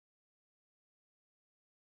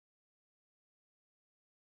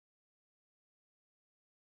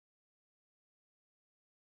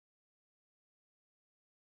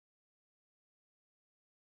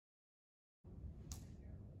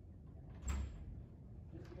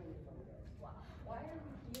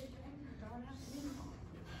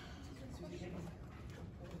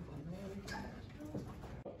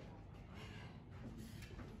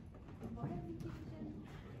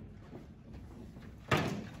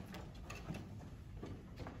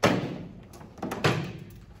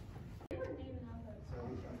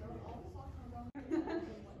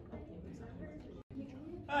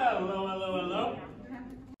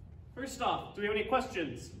first off, do we have any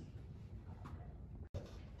questions?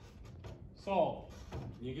 Saul.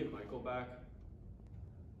 Can you get Michael back?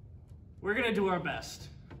 We're gonna do our best.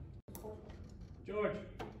 George.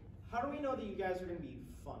 How do we know that you guys are going to be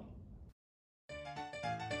funny?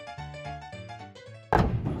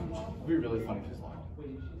 It'd be really funny if he's lying.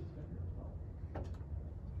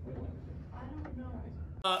 I don't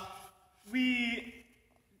know. We...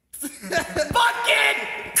 Fucking!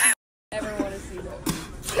 Ever want to see that?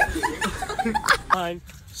 Line,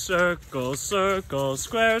 circle, circle,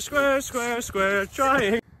 square, square, square, square,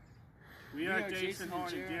 triangle. We are Jason,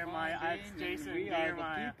 Horn and Jeremiah. It's Jason and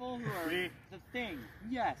Jeremiah. The people who are the thing.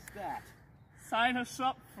 Yes, that. Sign us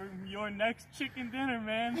up for your next chicken dinner,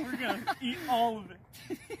 man. We're gonna eat all of it.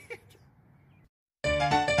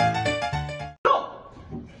 No!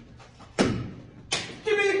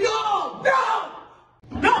 Give me the gun! No!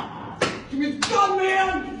 No! Give me the gun,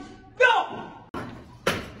 man! No!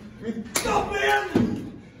 Give me the gun, man!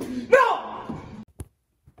 No!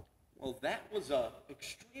 Well, that was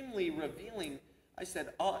extremely revealing. I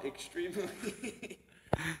said, extremely.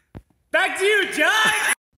 Back to you,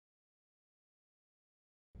 John!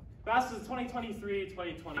 Class is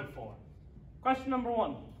 2023-2024. Question number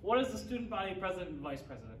 1. What is the student body president and vice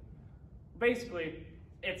president? Basically,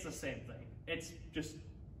 it's the same thing. It's just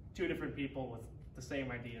two different people with the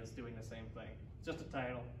same ideas doing the same thing. It's just a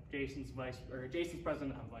title. Jason's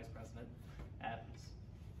president, I'm vice president. Happens.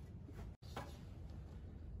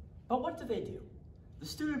 But what do they do? The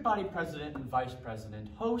student body president and vice president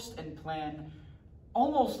host and plan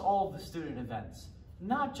almost all of the student events,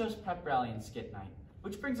 not just pep rally and skit night.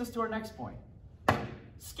 Which brings us to our next point.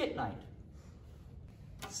 Skit night.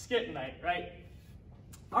 Skit night, right?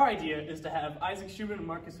 Our idea is to have Isaac Schubert and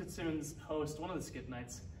Marcus Fitzsimmons host one of the skit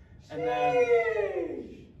nights. And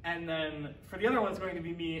then for the other one, it's going to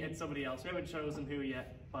be me and somebody else. We haven't chosen who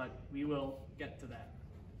yet, but we will get to that.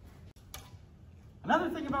 Another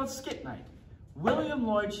thing about skit night. William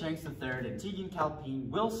Lloyd Shanks III and Tegan Calpine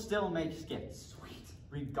will still make skits,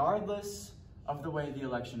 regardless of the way the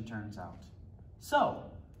election turns out. So,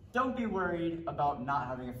 don't be worried about not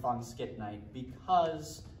having a fun skit night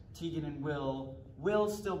because Tegan and Will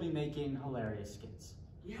still be making hilarious skits.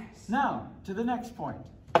 Yes. Now, to the next point.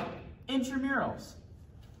 Intramurals.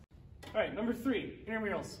 All right, number 3,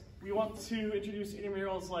 intramurals. We want to introduce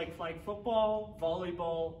intramurals like flag football,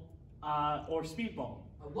 volleyball, or speedball.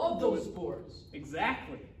 I love those sports.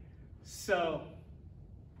 Exactly. So,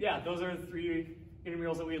 yeah, those are the 3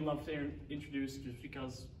 intramurals that we'd love to introduce just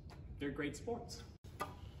because they're great sports.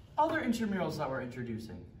 Other intramurals that we're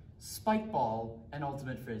introducing, spike ball and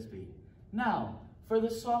ultimate frisbee. Now, for the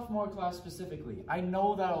sophomore class specifically, I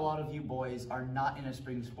know that a lot of you boys are not in a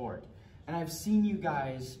spring sport, and I've seen you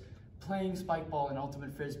guys playing spike ball and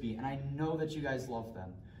ultimate frisbee, and I know that you guys love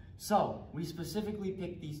them. So, we specifically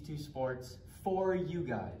picked these 2 sports for you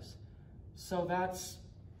guys. So that's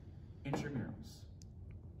intramurals.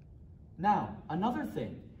 Now, another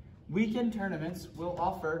thing, weekend tournaments will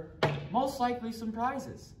offer most likely some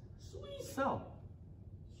prizes. Sweet. So,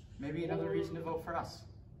 maybe another reason to vote for us.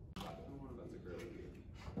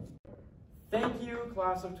 Thank you,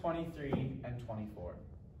 class of 23 and 24.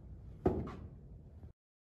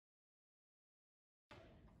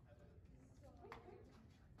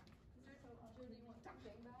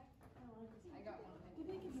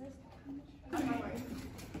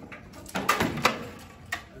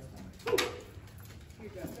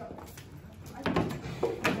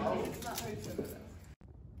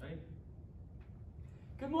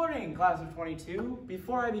 Good morning, class of 22.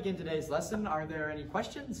 Before I begin today's lesson, are there any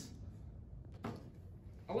questions?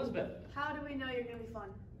 Elizabeth. How do we know you're going to be fun?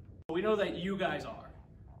 We know that you guys are.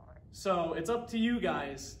 So it's up to you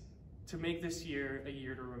guys to make this year a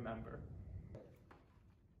year to remember.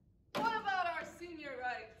 What about our senior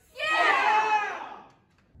rights? Yeah!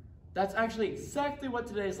 That's actually exactly what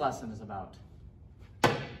today's lesson is about.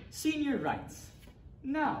 Senior rights.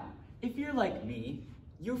 Now, if you're like me,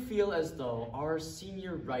 you feel as though our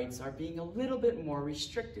senior rights are being a little bit more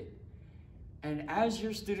restricted. And as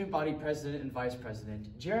your student body president and vice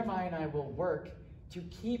president, Jeremiah and I will work to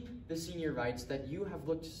keep the senior rights that you have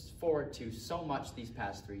looked forward to so much these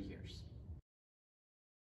past 3 years.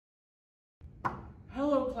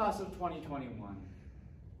 Hello, class of 2021.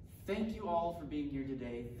 Thank you all for being here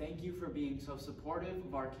today. Thank you for being so supportive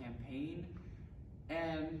of our campaign.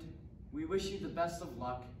 And we wish you the best of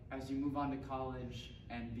luck as you move on to college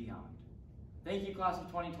and beyond. Thank you, class of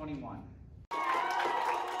 2021.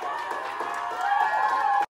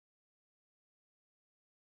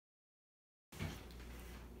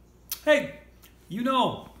 Hey, you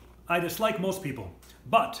know, I dislike most people,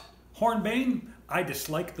 but Horn-Bain, I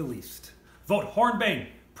dislike the least. Vote Horn-Bain,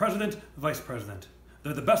 president, vice president.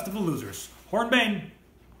 They're the best of the losers. Horn-Bain.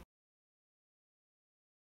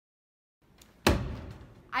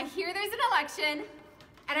 I hear there's an election,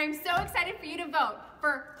 and I'm so excited for you to vote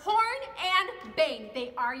for Horn and Bain.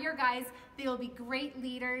 They are your guys. They will be great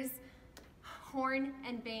leaders. Horn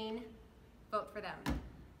and Bain, vote for them.